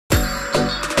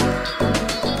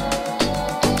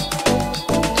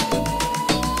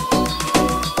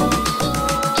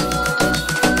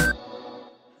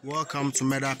Welcome to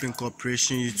MedUp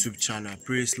Incorporation YouTube channel.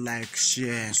 Please like,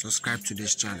 share, and subscribe to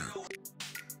this channel.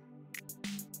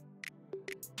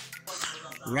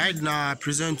 Right now, I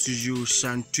present to you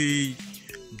Shantui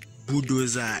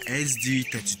Dozer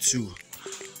SD32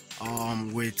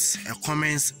 with a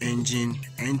Cummins engine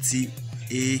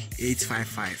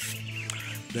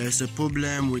NTA855. There is a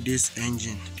problem with this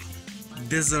engine.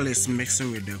 Diesel is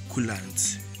mixing with the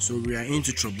coolant, so we are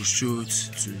into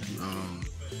troubleshoot to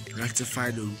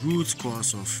rectify the root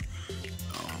cause of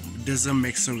diesel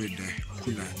mixing with the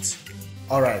coolant.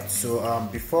 Alright, so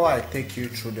before I take you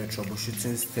through the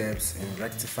troubleshooting steps in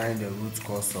rectifying the root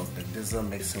cause of the diesel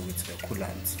mixing with the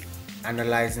coolant,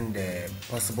 analyzing the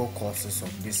possible causes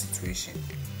of this situation.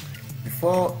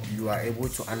 Before you are able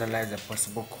to analyze the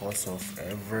possible cause of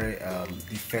every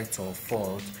defect or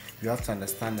fault, you have to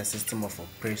understand the system of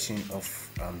operation of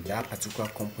that particular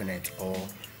component or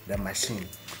the machine.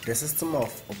 The system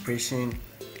of operation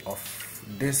of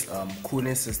this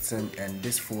cooling system and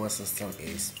this fuel system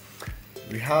is,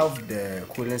 we have the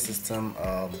cooling system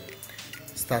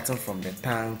starting from the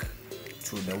tank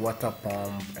to the water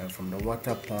pump, and from the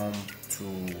water pump to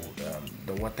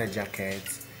the water jacket,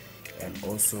 and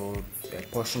also a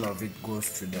portion of it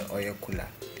goes to the oil cooler.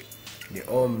 They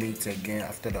all meet again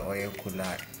after the oil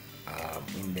cooler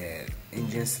in the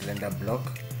engine cylinder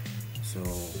block. So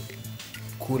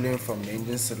cooling from the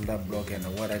engine cylinder block and the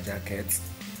water jackets,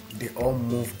 they all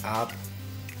move up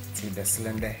to the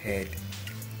cylinder head,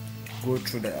 go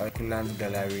through the oil coolant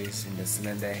galleries in the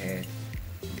cylinder head.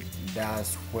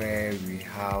 That's where we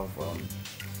have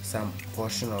some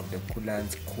portion of the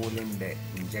coolant cooling the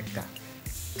injector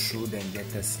through the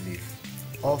injector sleeve.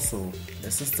 Also,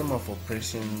 the system of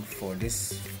operation for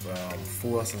this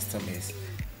fuel system is,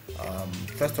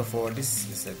 first of all,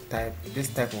 this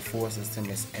type of fuel system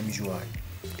is MUI,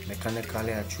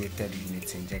 mechanically actuated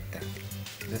unit injector.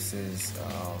 This is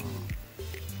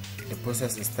the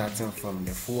process is starting from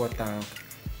the fuel tank,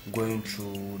 going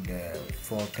through the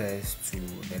filters to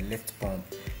the lift pump,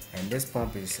 and this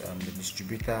pump is the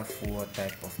distributor fuel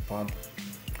type of pump,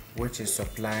 which is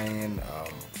supplying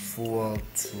fuel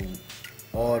to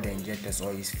all the injectors,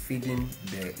 or is feeding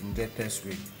the injectors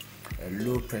with a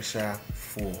low pressure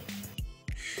fuel.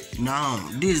 Now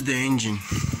this is the engine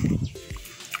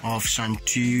of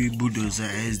Shantui Dozer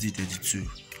SD32,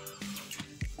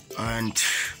 and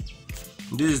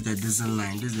this is the diesel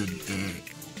line. This is the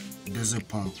diesel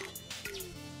pump.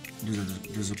 This is the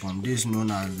diesel pump. This is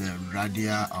known as the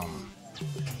radiator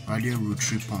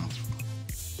rotary pump.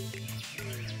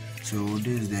 So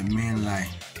this is the main line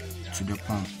to the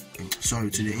pump, to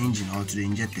the engine or to the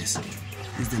injectors.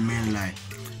 This is the main line,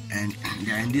 and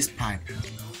they are in this pipe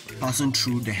passing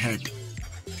through the head.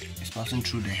 It's passing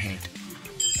through the head,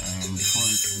 and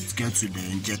before it gets to the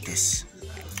injectors.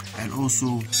 And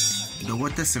also the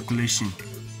water circulation,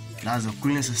 that's the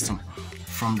cooling system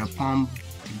from the pump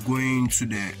going to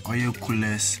the oil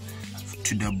coolers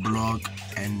to the block,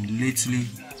 and lately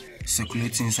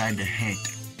circulating inside the head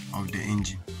of the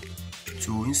engine.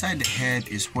 So inside the head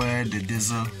is where the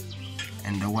diesel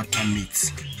and the water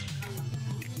meets.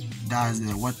 That's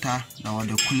the water,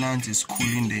 the coolant is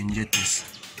cooling the injectors.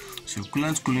 So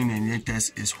coolant cooling the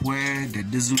injectors is where the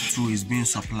diesel too is being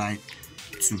supplied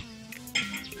to.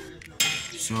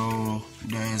 So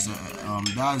there's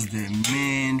that's the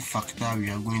main factor we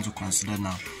are going to consider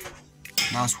now.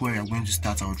 That's where we are going to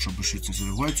start our troubleshooting. So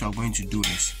what we are going to do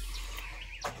is,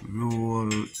 we will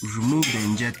remove the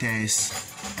injectors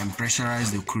and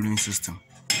pressurize the cooling system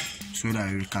so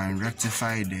that we can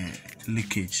rectify the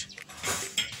leakage.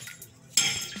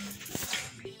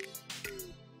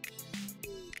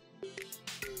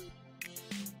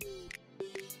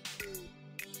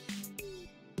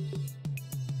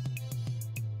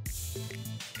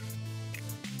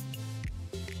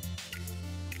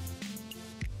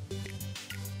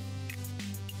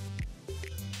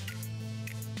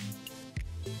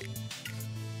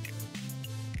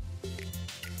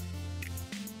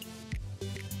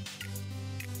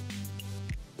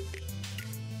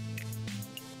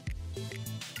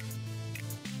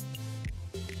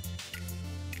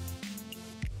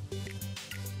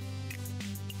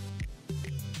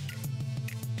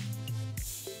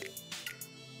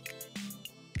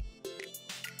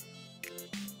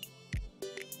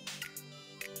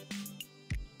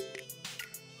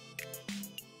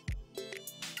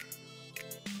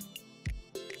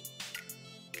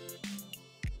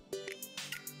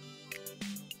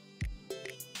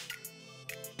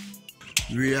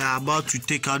 We are about to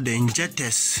take out the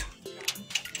injectors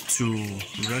to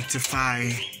rectify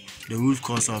the root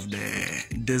cause of the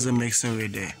diesel mixing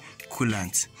with the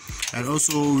coolant. And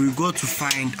also we got to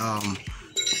find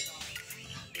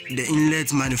the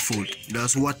inlet manifold.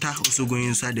 There's water also going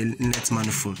inside the inlet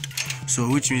manifold, so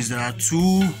which means there are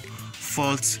two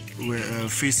faults we're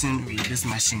facing with this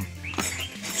machine.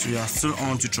 So we are still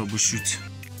on to troubleshoot.